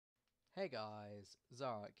Hey guys,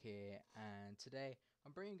 Zoroarrkk here, and today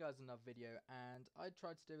I'm bringing you guys another video. And I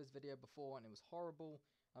tried to do this video before and it was horrible.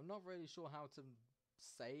 I'm not really sure how to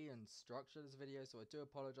say and structure this video, so I do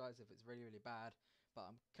apologize if it's really bad, but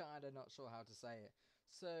I'm kinda not sure how to say it.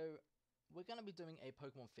 So we're going to be doing a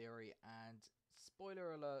Pokemon theory, and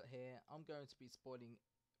spoiler alert here, I'm going to be spoiling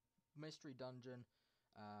Mystery Dungeon,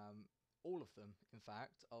 all of them in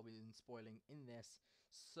fact I'll be spoiling in this.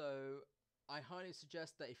 So I highly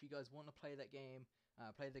suggest that if you guys want to play that game,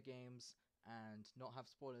 play the games and not have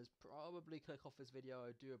spoilers, probably click off this video.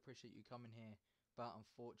 I do appreciate you coming here, but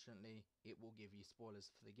unfortunately it will give you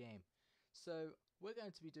spoilers for the game. So we're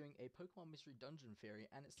going to be doing a Pokemon Mystery Dungeon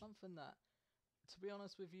theory, and it's something that, to be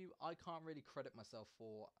honest with you, I can't really credit myself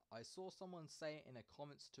for. I saw someone say it in the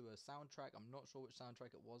comments to a soundtrack. I'm not sure which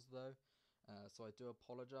soundtrack it was though, so I do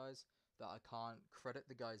apologize that I can't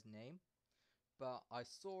credit the guy's name. But I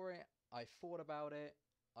saw it, I thought about it,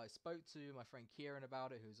 I spoke to my friend Kieran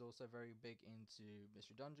about it, who's also very big into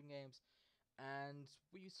Mystery Dungeon games, and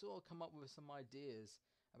we sort of come up with some ideas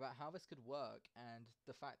about how this could work, and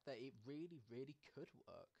the fact that it really could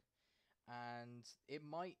work. And it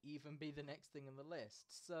might even be the next thing in the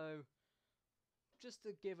list. So, just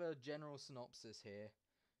to give a general synopsis here,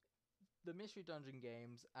 the Mystery Dungeon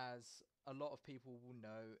games, as a lot of people will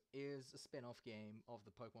know, is a spin-off game of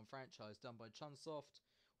the Pokemon franchise done by Chunsoft,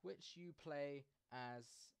 which you play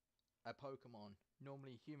as a Pokemon,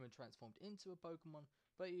 normally human transformed into a Pokemon,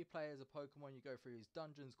 but you play as a Pokemon. You go through these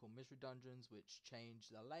dungeons called Mystery Dungeons, which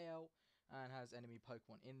change the layout and has enemy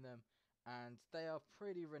Pokemon in them, and they are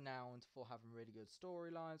pretty renowned for having really good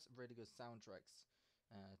storylines, really good soundtracks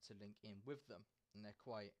to link in with them, and they're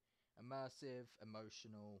quite immersive,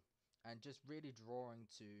 emotional, and just really drawing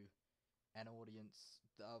to an audience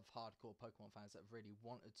of hardcore Pokemon fans that really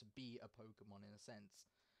wanted to be a Pokemon in a sense.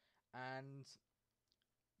 And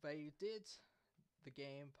they did the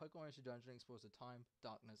game Pokemon Mystery Dungeon explores the time,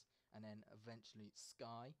 darkness, and then eventually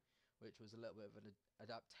sky, which was a little bit of an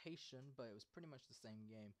adaptation, but it was pretty much the same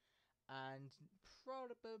game. And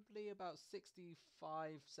probably about 65-70%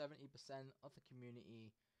 of the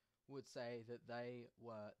community would say that they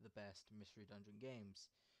were the best Mystery Dungeon games.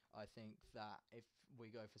 I think that if we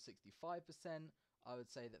go for 65%, I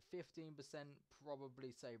would say that 15%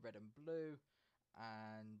 probably say Red and Blue,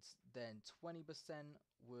 and then 20%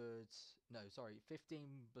 would, no, sorry, 15%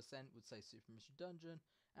 would say Super Mystery Dungeon,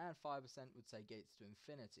 and 5% would say Gates to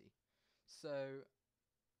Infinity. So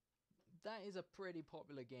that is a pretty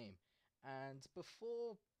popular game. And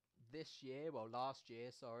before this year, well, last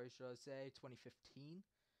year, sorry, should I say, 2015,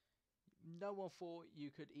 no one thought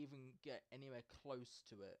you could even get anywhere close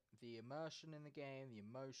to it. The immersion in the game, the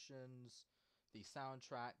emotions, the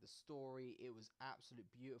soundtrack, the story, it was absolutely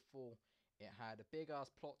beautiful. It had a big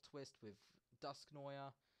ass plot twist with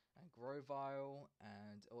Dusknoir and Grovyle,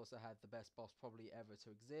 and also had the best boss probably ever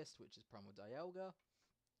to exist, which is Primal Dialga.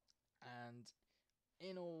 And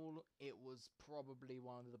in all, it was probably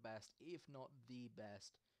one of the best, if not the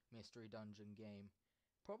best, Mystery Dungeon game.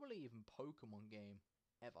 Probably even Pokemon game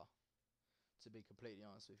ever, to be completely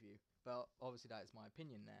honest with you. But obviously that is my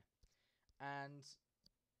opinion there. And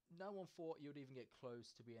no one thought you'd even get close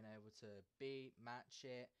to being able to match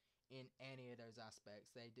it in any of those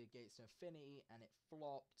aspects. They did Gates to Infinity and it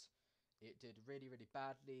flopped. It did really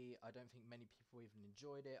badly. I don't think many people even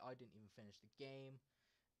enjoyed it. I didn't even finish the game.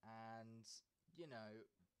 And, you know,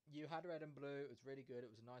 you had Red and Blue. It was really good.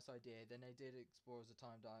 It was a nice idea. Then they did Explorers of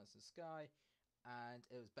Time, Darkness and Sky, and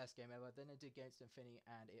it was best game ever. Then they did Gates to Infinity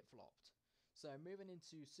and it flopped. So moving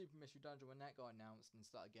into Super Mystery Dungeon, when that got announced and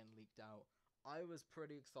started getting leaked out, I was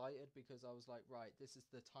pretty excited because I was like, right, this is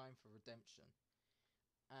the time for redemption.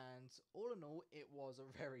 And all in all, it was a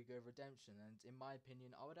very good redemption. And in my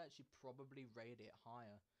opinion, I would actually probably rate it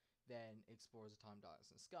higher than Explorers of Time,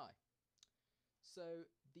 Darkness and Sky. So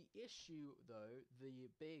the issue, though, the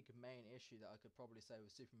big main issue that I could probably say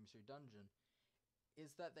with Super Mystery Dungeon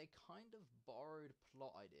is that they kind of borrowed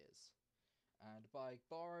plot ideas. And by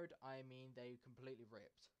borrowed, I mean they completely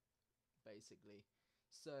ripped, basically.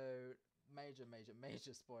 So, major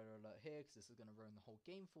spoiler alert here, because this is going to ruin the whole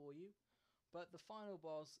game for you. But the final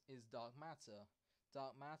boss is Dark Matter.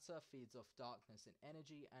 Dark Matter feeds off darkness and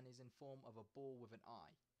energy and is in form of a ball with an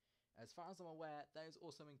eye. As far as I'm aware, that is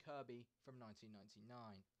also in Kirby from 1999.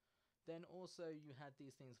 Then also you had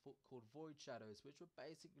these things called Void Shadows, which were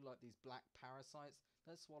basically like these black parasites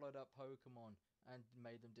that swallowed up Pokemon and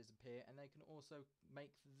made them disappear, and they can also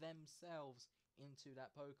make themselves into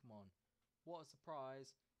that Pokemon. What a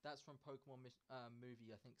surprise! That's from Pokemon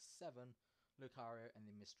movie, I think 7, Lucario and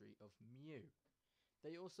the Mystery of Mew.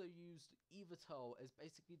 They also used Yveltal as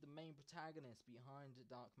basically the main protagonist behind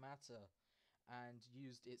Dark Matter, and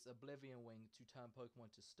used its Oblivion Wing to turn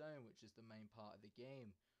Pokemon to stone, which is the main part of the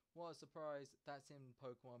game. What a surprise, that's in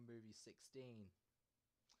Pokemon Movie 16.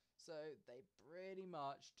 So they pretty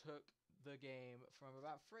much took the game from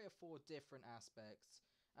about 3 or 4 different aspects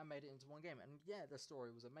and made it into one game. And yeah, the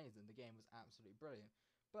story was amazing, the game was absolutely brilliant.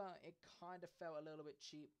 But it kind of felt a little bit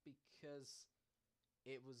cheap because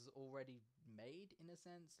it was already made in a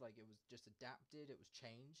sense. Like, it was just adapted, it was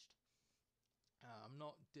changed. I'm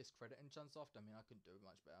not discrediting Chunsoft. I mean, I couldn't do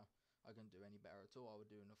much better. I couldn't do any better at all. I would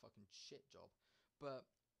do a fucking shit job. But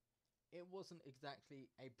it wasn't exactly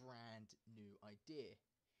a brand new idea.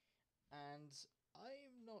 And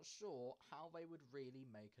I'm not sure how they would really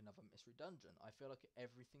make another Mystery Dungeon. I feel like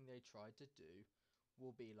everything they tried to do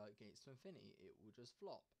will be like Gates to Infinity. It will just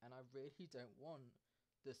flop. And I really don't want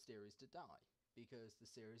the series to die, because the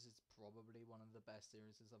series is probably one of the best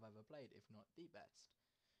series I've ever played, if not the best.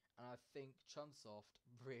 And I think Chunsoft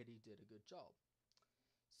really did a good job.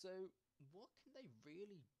 So what can they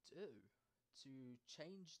really do to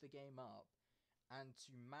change the game up and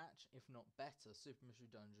to match, if not better, Super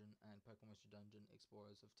Mystery Dungeon and Pokemon Mystery Dungeon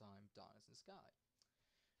Explorers of Time, Darkness and Sky?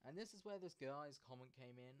 And this is where this guy's comment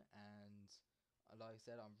came in, and like I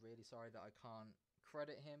said, I'm really sorry that I can't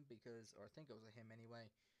credit him, because, or I think it was a him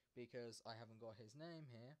anyway, because I haven't got his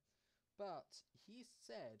name here. But he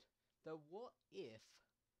said that what if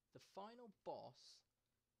the final boss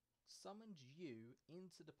summoned you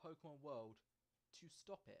into the Pokemon world to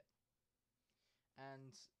stop it?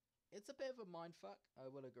 And it's a bit of a mindfuck,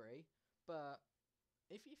 I will agree, but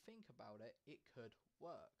if you think about it, it could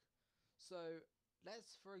work. So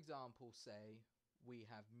let's, for example, say we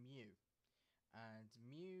have Mew, and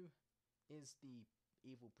Mew is the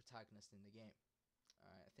evil protagonist in the game.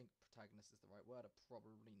 I think protagonist is the right word, or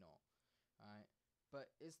probably not. Alright,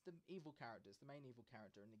 but it's the evil character, it's the main evil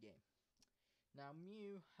character in the game. Now,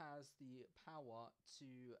 Mew has the power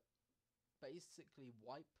to basically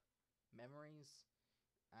wipe memories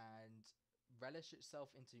and relish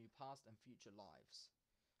itself into past and future lives.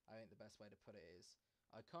 I think the best way to put it is,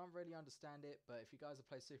 I can't really understand it, but if you guys have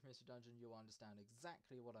played Super Mystery Dungeon, you'll understand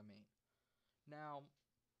exactly what I mean. Now,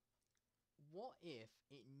 what if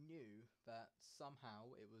it knew that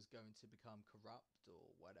somehow it was going to become corrupt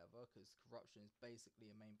or whatever, because corruption is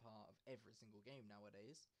basically a main part of every single game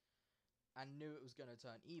nowadays, and knew it was going to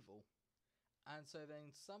turn evil, and so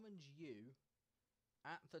then summoned you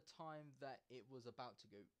at the time that it was about to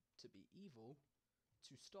go to be evil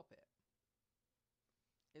to stop it?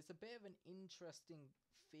 It's a bit of an interesting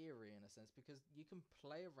theory in a sense, because you can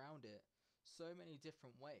play around it so many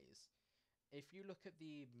different ways. If you look at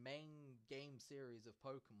the main game series of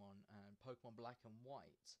Pokemon and Pokemon Black and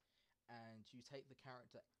White, and you take the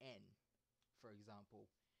character N, for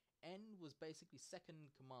example, N was basically second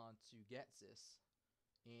in command to Ghetsis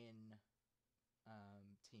in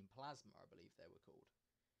Team Plasma, I believe they were called.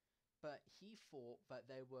 But he thought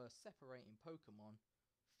that they were separating Pokemon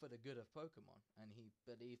for the good of Pokemon, and he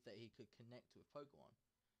believed that he could connect with Pokemon.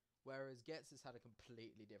 Whereas Ghetsis had a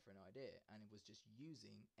completely different idea, and it was just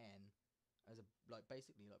using N as a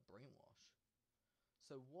basically brainwash.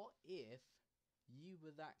 So what if you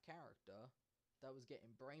were that character that was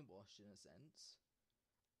getting brainwashed in a sense,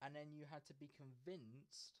 and then you had to be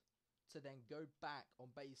convinced to then go back on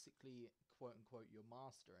basically quote unquote your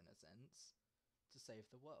master in a sense to save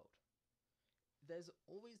the world? There's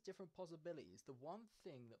always different possibilities. The one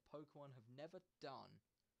thing that Pokemon have never done,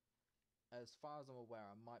 as far as I'm aware,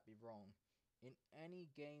 I might be wrong, in any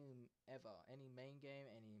game ever, any main game,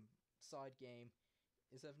 any side game,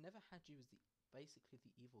 is they've never had you as basically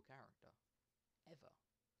the evil character. Ever.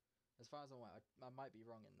 As far as I'm aware, I might be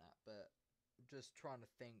wrong in that, but just trying to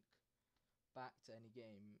think back to any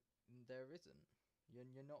game, there isn't.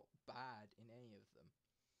 You're not bad in any of them.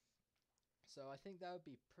 So I think that would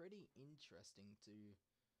be pretty interesting to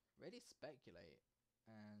really speculate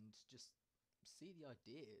and just see the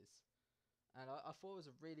ideas. And I thought it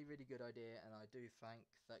was a really, really good idea, and I do thank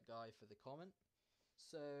that guy for the comment.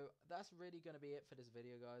 So that's really going to be it for this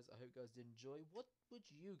video, guys. I hope you guys did enjoy. What would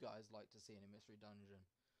you guys like to see in a mystery dungeon?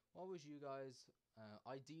 What would you guys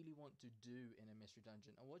ideally want to do in a mystery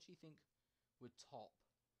dungeon? And what do you think would top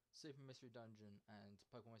Super Mystery Dungeon and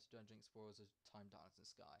Pokemon Mystery Dungeon Explorers of Time, Darkness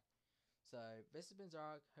and Sky? So this has been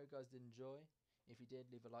Zoroarrkk. Hope you guys did enjoy. If you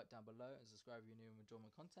did, leave a like down below and subscribe if you're new and enjoy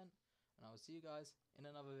my content. And I will see you guys in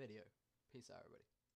another video. Peace out, everybody.